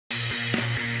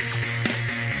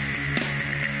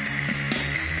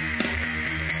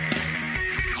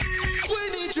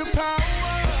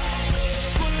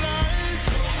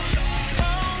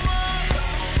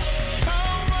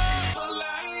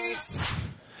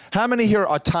How many here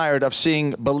are tired of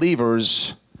seeing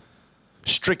believers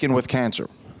stricken with cancer?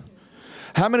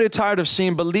 How many are tired of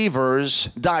seeing believers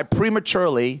die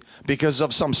prematurely because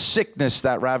of some sickness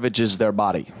that ravages their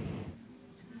body?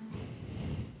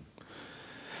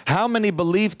 How many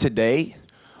believe today,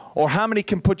 or how many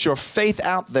can put your faith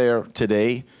out there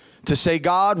today to say,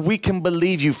 God, we can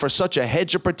believe you for such a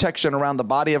hedge of protection around the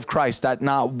body of Christ that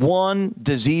not one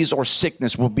disease or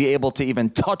sickness will be able to even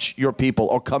touch your people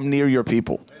or come near your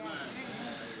people?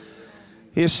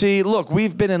 You see, look,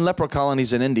 we've been in leper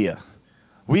colonies in India.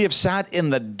 We have sat in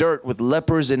the dirt with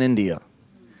lepers in India,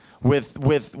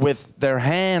 with their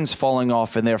hands falling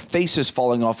off and their faces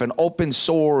falling off and open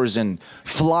sores and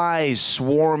flies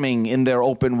swarming in their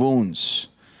open wounds.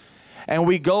 And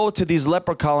we go to these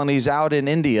leper colonies out in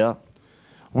India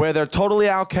where they're totally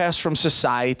outcast from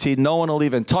society. No one will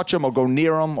even touch them or go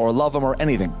near them or love them or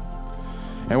anything.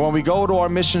 And when we go to our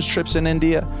missions trips in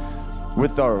India,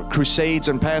 with our crusades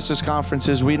and pastors'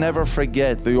 conferences, we never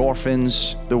forget the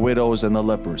orphans, the widows, and the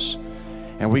lepers.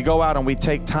 And we go out and we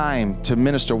take time to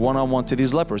minister one-on-one to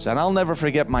these lepers. And I'll never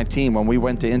forget my team when we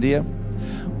went to India.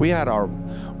 We had our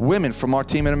women from our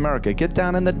team in America get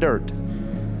down in the dirt.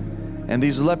 And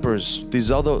these lepers,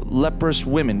 these other leprous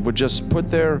women would just put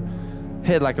their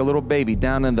head like a little baby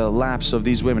down in the laps of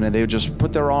these women, and they would just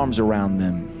put their arms around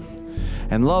them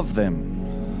and love them.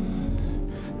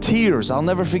 Tears, I'll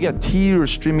never forget, tears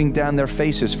streaming down their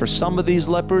faces. For some of these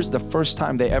lepers, the first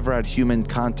time they ever had human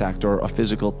contact or a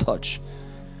physical touch.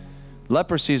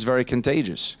 Leprosy is very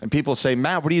contagious. And people say,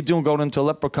 Matt, what are you doing going into a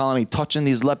leper colony, touching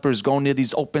these lepers, going near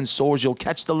these open sores? You'll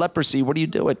catch the leprosy. What are you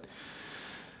doing?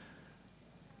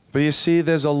 But you see,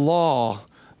 there's a law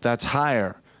that's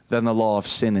higher than the law of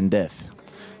sin and death.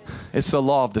 It's the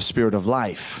law of the Spirit of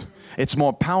life. It's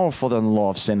more powerful than the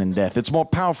law of sin and death. It's more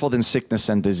powerful than sickness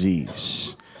and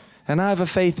disease. And I have a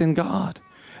faith in God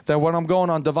that when I'm going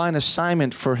on divine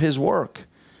assignment for His work,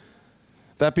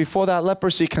 that before that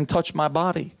leprosy can touch my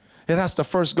body, it has to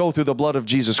first go through the blood of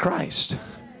Jesus Christ.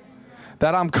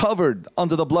 That I'm covered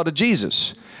under the blood of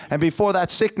Jesus. And before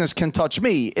that sickness can touch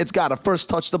me, it's got to first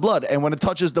touch the blood. And when it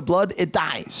touches the blood, it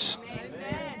dies. Amen.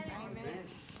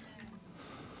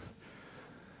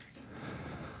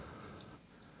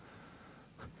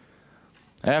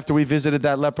 After we visited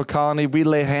that leper colony, we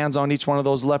laid hands on each one of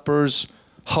those lepers,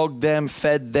 hugged them,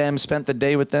 fed them, spent the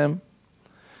day with them.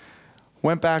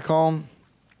 Went back home.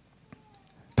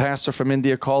 Pastor from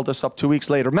India called us up 2 weeks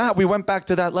later. Matt, we went back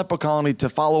to that leper colony to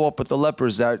follow up with the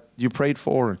lepers that you prayed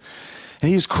for. And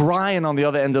he's crying on the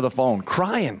other end of the phone,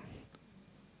 crying.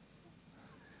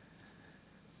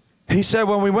 He said,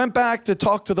 when we went back to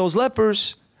talk to those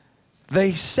lepers,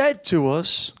 they said to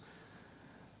us,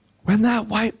 when that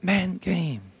white man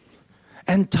came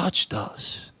and touched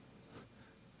us,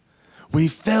 we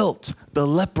felt the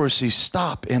leprosy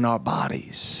stop in our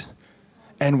bodies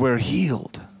and we're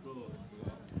healed.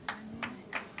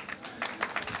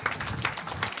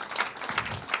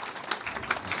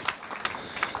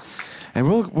 And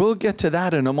we'll get to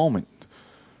that in a moment.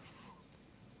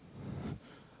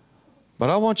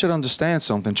 But I want you to understand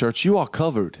something, church. You are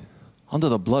covered under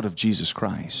the blood of Jesus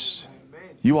Christ.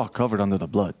 You are covered under the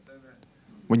blood.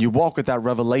 When you walk with that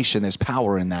revelation, there's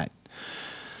power in that.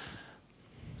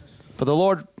 But the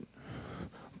Lord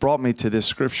brought me to this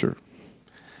scripture.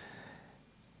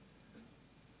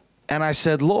 And I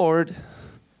said, Lord,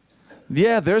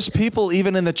 yeah, there's people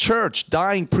even in the church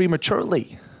dying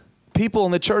prematurely. People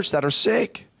in the church that are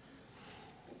sick.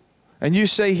 And you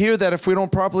say here that if we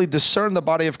don't properly discern the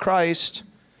body of Christ,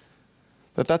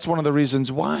 that's one of the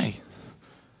reasons why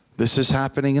this is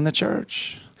happening in the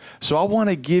church. So I want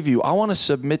to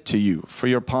submit to you for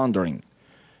your pondering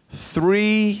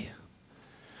 3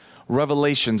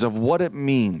 revelations of what it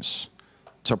means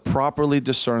to properly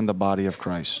discern the body of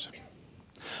Christ.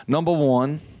 Number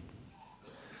 1,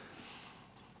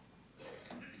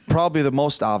 probably the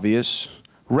most obvious,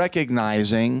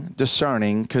 recognizing,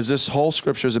 discerning, because this whole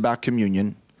scripture is about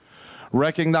communion,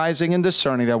 recognizing and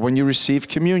discerning that when you receive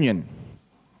communion,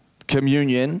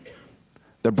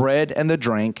 the bread and the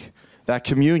drink, that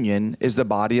communion is the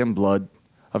body and blood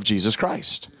of Jesus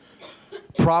Christ.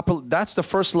 That's the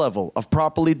first level of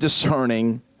properly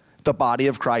discerning the body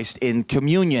of Christ in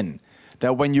communion.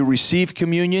 That when you receive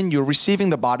communion, you're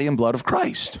receiving the body and blood of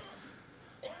Christ.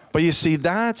 But you see,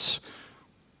 that's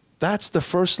the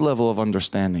first level of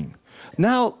understanding.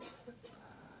 Now,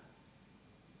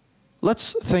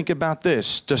 let's think about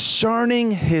this.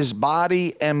 Discerning His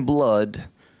body and blood,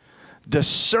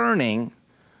 discerning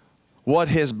what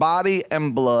His body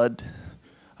and blood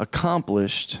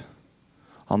accomplished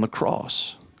on the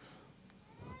cross.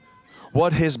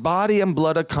 What His body and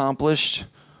blood accomplished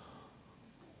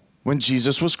when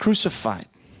Jesus was crucified.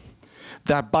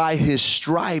 That by his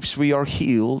stripes we are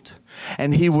healed,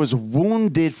 and he was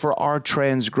wounded for our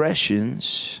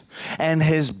transgressions, and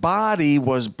his body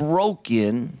was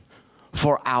broken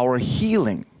for our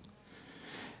healing.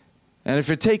 And if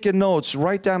you're taking notes,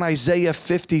 write down Isaiah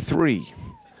 53.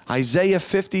 Isaiah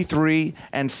 53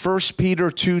 and 1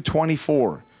 Peter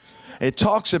 2:24. It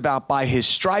talks about by his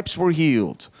stripes we're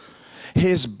healed.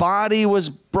 His body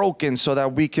was broken so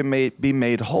that we can be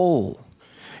made whole.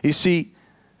 You see,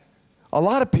 a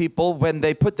lot of people, when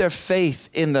they put their faith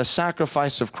in the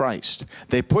sacrifice of Christ,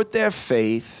 they put their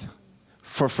faith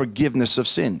for forgiveness of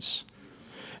sins.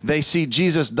 They see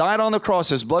Jesus died on the cross,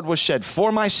 his blood was shed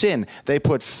for my sin. They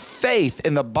put faith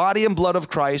in the body and blood of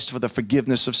Christ for the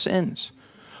forgiveness of sins.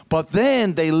 But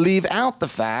then they leave out the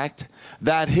fact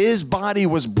that his body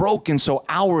was broken so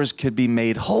ours could be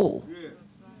made whole.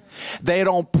 They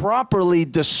don't properly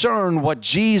discern what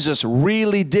Jesus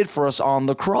really did for us on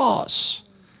the cross.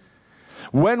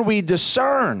 When we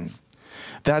discern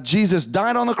that Jesus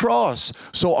died on the cross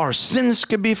so our sins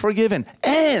could be forgiven,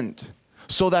 and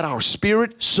so that our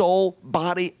spirit, soul,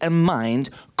 body, and mind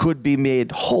could be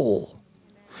made whole.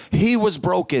 He was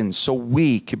broken so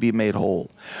we could be made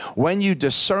whole. When you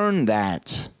discern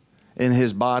that in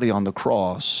his body on the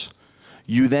cross,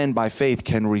 you then by faith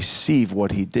can receive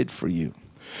what he did for you.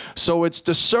 So it's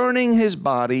discerning his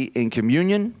body in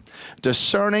communion,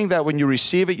 discerning that when you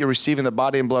receive it, you're receiving the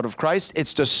body and blood of Christ.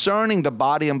 It's discerning the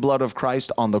body and blood of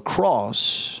Christ on the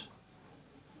cross,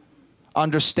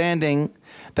 understanding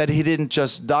that he didn't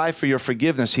just die for your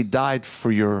forgiveness, he died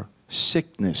for your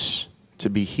sickness to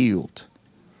be healed.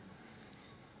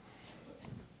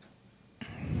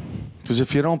 Because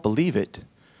if you don't believe it,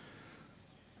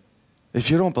 if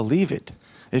you don't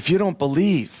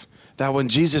believe that when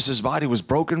Jesus' body was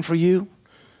broken for you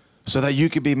so that you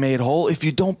could be made whole, if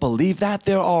you don't believe that,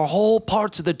 there are whole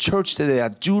parts of the church today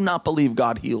that do not believe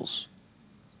God heals.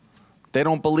 They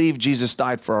don't believe Jesus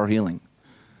died for our healing.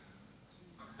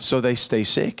 So they stay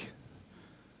sick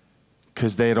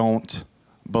because they don't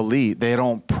believe, they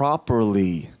don't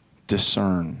properly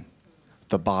discern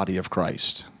the body of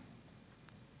Christ.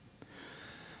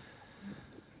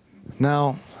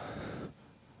 Now,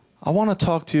 I want to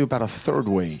talk to you about a third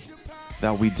way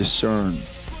that we discern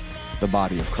the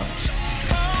body of Christ.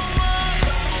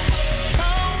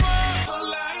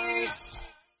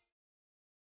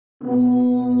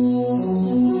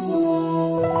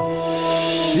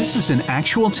 This is an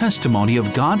actual testimony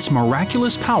of God's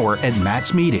miraculous power at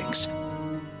Matt's meetings.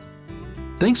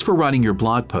 Thanks for writing your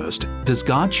blog post, Does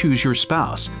God Choose Your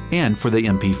Spouse? And for the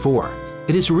MP4.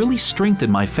 It has really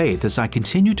strengthened my faith as I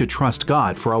continue to trust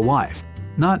God for a wife.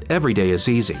 Not every day is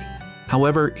easy.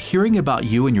 However, hearing about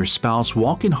you and your spouse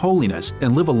walk in holiness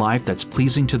and live a life that's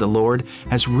pleasing to the Lord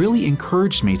has really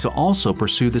encouraged me to also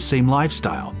pursue the same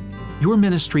lifestyle. Your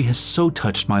ministry has so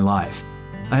touched my life.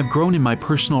 I have grown in my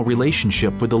personal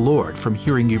relationship with the Lord from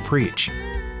hearing you preach.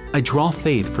 I draw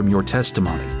faith from your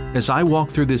testimony as I walk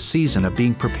through this season of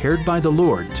being prepared by the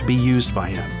Lord to be used by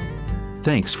Him.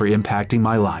 Thanks for impacting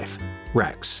my life.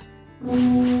 Rex.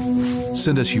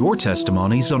 Send us your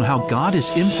testimonies on how God has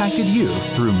impacted you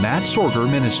through Matt Sorger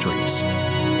Ministries.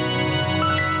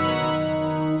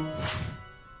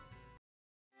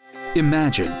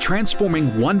 Imagine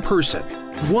transforming one person,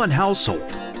 one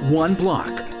household, one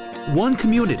block, one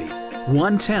community,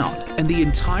 one town, and the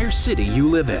entire city you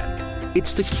live in.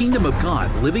 It's the kingdom of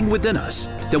God living within us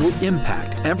that will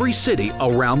impact every city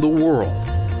around the world.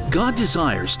 God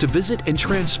desires to visit and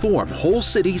transform whole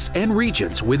cities and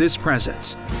regions with His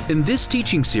presence. In this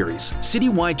teaching series,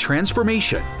 Citywide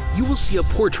Transformation, you will see a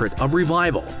portrait of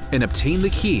revival and obtain the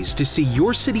keys to see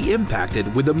your city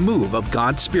impacted with a move of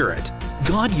God's Spirit.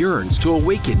 God yearns to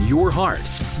awaken your heart,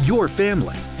 your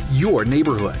family, your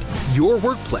neighborhood, your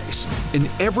workplace, in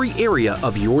every area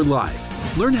of your life.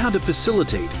 Learn how to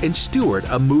facilitate and steward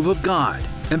a move of God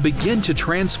and begin to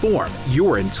transform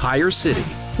your entire city.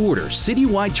 Order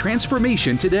Citywide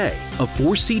Transformation today, a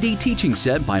 4-CD teaching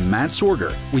set by Matt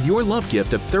Sorger with your love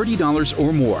gift of $30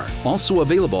 or more. Also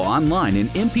available online in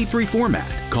MP3 format.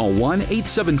 Call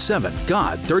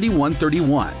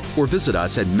 1-877-GOD-3131 or visit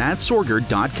us at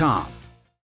mattsorger.com.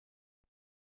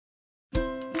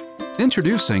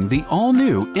 Introducing the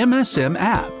all-new MSM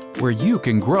app, where you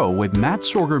can grow with Matt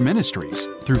Sorger Ministries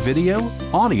through video,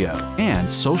 audio, and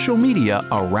social media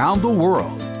around the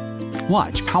world.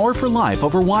 Watch Power for Life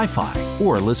over Wi-Fi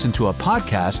or listen to a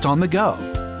podcast on the go.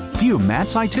 View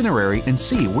Matt's itinerary and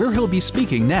see where he'll be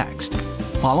speaking next.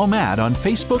 Follow Matt on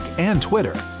Facebook and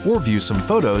Twitter, or view some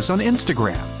photos on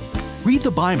Instagram. Read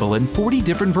the Bible in 40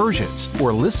 different versions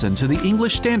or listen to the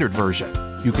English Standard Version.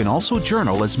 You can also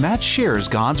journal as Matt shares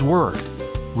God's Word.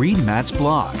 Read Matt's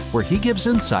blog, where he gives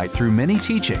insight through many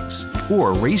teachings.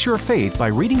 Or raise your faith by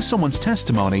reading someone's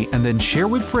testimony and then share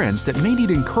with friends that may need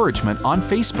encouragement on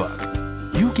Facebook.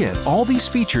 You get all these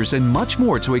features and much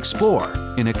more to explore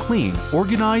in a clean,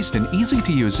 organized, and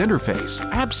easy-to-use interface,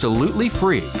 absolutely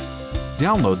free.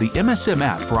 Download the MSM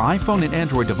app for iPhone and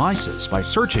Android devices by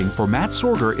searching for Matt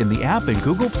Sorger in the app and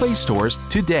Google Play stores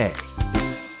today.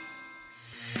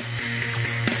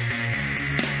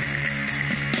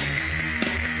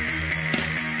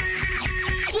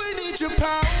 Your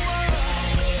power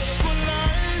for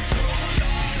life.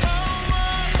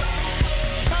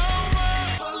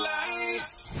 Power for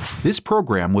life. This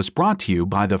program was brought to you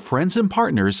by the friends and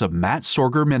partners of Matt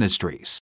Sorger Ministries.